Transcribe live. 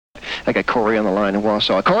I got Corey on the line in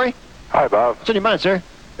Wausau. Corey? Hi, Bob. What's on your mind, sir?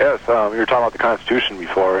 Yes, we were talking about the Constitution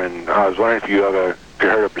before, and I was wondering if you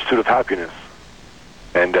heard of Pursuit of Happiness.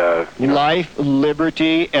 And Life,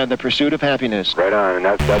 liberty, and the pursuit of happiness. Right on, and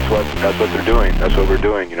that's what they're doing. That's what we're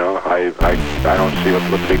doing. You know, I don't see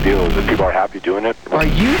what the big deal is. If people are happy doing it. Are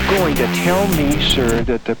you going to tell me, sir,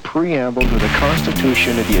 that the preamble to the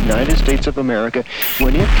Constitution of the United States of America,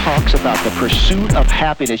 when it talks about the pursuit of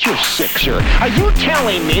happiness, you're sick, sir. Are you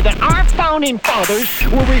telling me that our founding fathers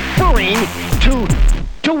were referring to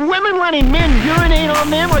women letting men urinate on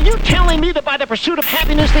them? Are you telling me that by the pursuit of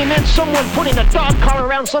happiness they meant someone putting a dog collar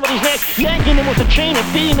around somebody's neck, yanking them with a chain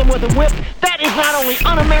and beating them with a whip? That is not only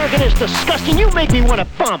un-American, it's disgusting. You make me want to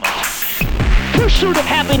vomit. Pursuit of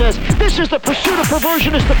happiness. This is the pursuit of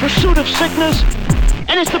perversion. It's the pursuit of sickness.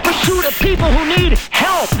 And it's the pursuit of people who need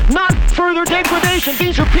help, not further degradation.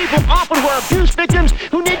 These are people often who are abuse victims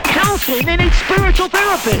who need counseling. They need spiritual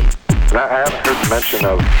therapy. And I haven't heard the mention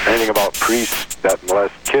of anything about priests that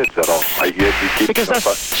molest kids at all. Because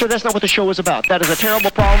that's not what the show is about. That is a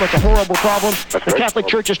terrible problem. It's a horrible problem. The Catholic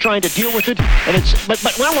Church is trying to deal with it. And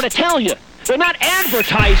but I want to tell you, they're not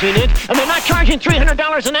advertising it, and they're not charging $300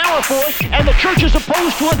 an hour for it, and the church is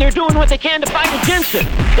opposed to it, and they're doing what they can to fight against it.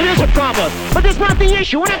 It is a problem. But that's not the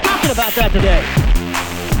issue. We're not talking about that today.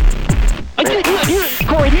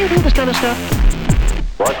 Corey, do you do this kind of stuff?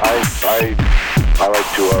 What? I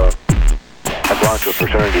like to, I belong to a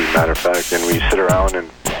fraternity, as a matter of fact, and we sit around and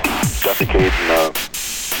defecate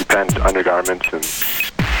and repent undergarments and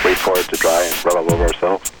wait for it to dry and rub all over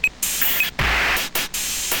ourselves.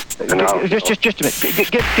 Just a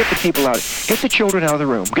minute. Get the people out. Get the children out of the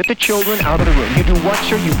room. Get the children out of the room. You do what,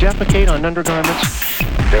 sir? You defecate on undergarments?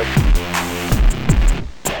 Yep.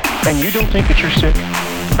 And you don't think that you're sick?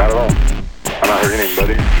 Not at all. I'm not hurting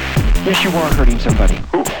anybody. Yes, you are hurting somebody.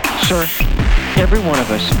 Who? Sir, every one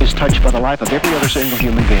of us is touched by the life of every other single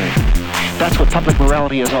human being. That's what public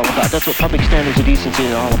morality is all about. That's what public standards of decency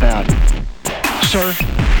is all about. Sir?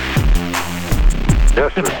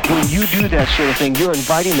 Yes, sir. When you do that sort of thing, you're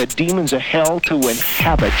inviting the demons of hell to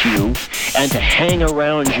inhabit you and to hang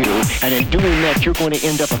around you. And in doing that, you're going to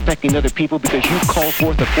end up affecting other people because you call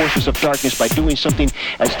forth the forces of darkness by doing something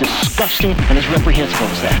as disgusting and as reprehensible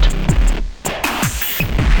as that.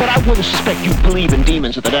 But I wouldn't suspect you believe in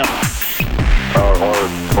demons of the devil. Or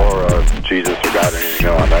Jesus or God or anything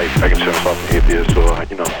else. I consider myself an atheist, so,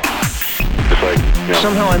 just like,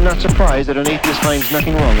 Somehow I'm not surprised that an atheist finds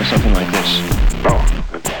nothing wrong with something like this. No.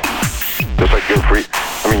 Just like you're free.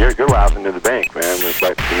 I mean, you're laughing to the bank, man. It's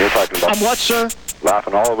like when you're talking about... I'm what, sir?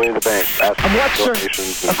 Laughing all the way to the bank. I'm what,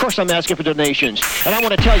 sir? Of course I'm asking for donations. And I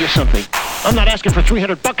want to tell you something. I'm not asking for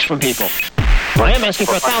 $300 from people. I am asking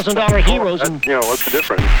for $1,000 heroes and... what's the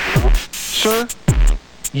difference? Sir,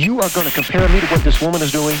 you are going to compare me to what this woman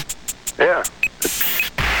is doing? Yeah.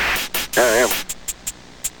 Yeah, I am.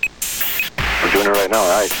 I'm doing it right now.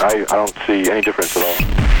 I don't see any difference at all.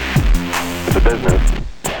 It's a business.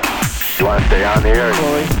 You want to stay on the air?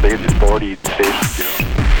 Corey? They get these 40 stations,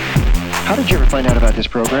 How did you ever find out about this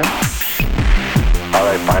program? How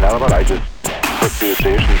did I find out about it? I just flipped through the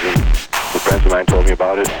stations and the friends of mine told me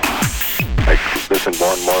about it. I listened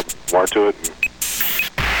more and more to it.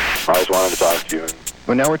 And I always wanted to talk to you.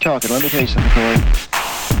 Well, now we're talking. Let me tell you something, Corey.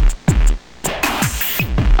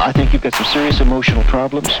 I think you've got some serious emotional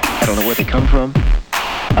problems. I don't know where they come from.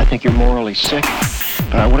 I think you're morally sick.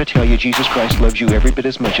 But I want to tell you, Jesus Christ loves you every bit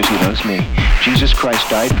as much as he loves me. Jesus Christ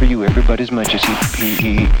died for you every bit as much as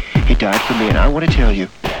he died for me. And I want to tell you,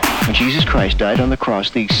 when Jesus Christ died on the cross,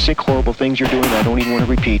 these sick, horrible things you're doing, I don't even want to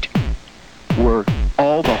repeat, were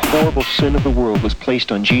all the horrible sin of the world was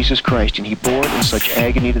placed on Jesus Christ, and he bore it in such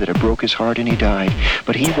agony that it broke his heart and he died.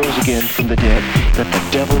 But he rose again from the dead, that the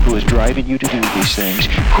devil who is driving you to do these things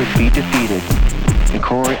could be defeated. And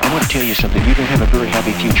Corey, I want to tell you something. You don't have a very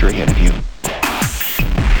happy future ahead of you.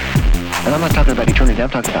 And I'm not talking about eternity, I'm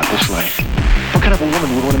talking about this life. What kind of a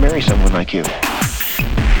woman would want to marry someone like you?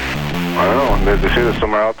 I don't know. They say there's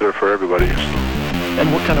somewhere out there for everybody.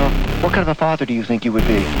 And what kind of a father do you think you would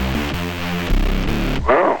be?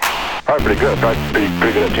 Well, probably pretty good. Probably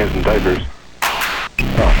pretty good at changing diapers.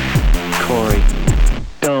 Oh, Corey,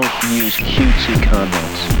 don't use cutesy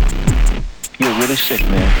comments. You're really sick,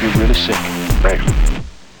 man. You're really sick. Thanks.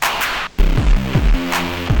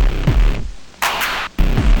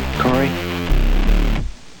 Corey,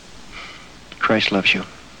 Christ loves you.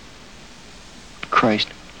 Christ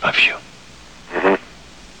loves you. Mm-hmm.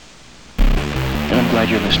 And I'm glad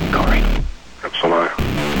you're listening, Corey. So am I.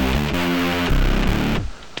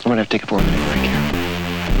 I'm going to have to take a 4-minute break here.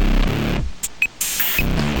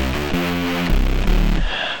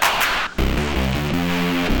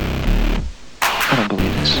 I don't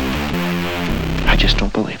believe this. I just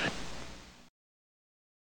don't believe it.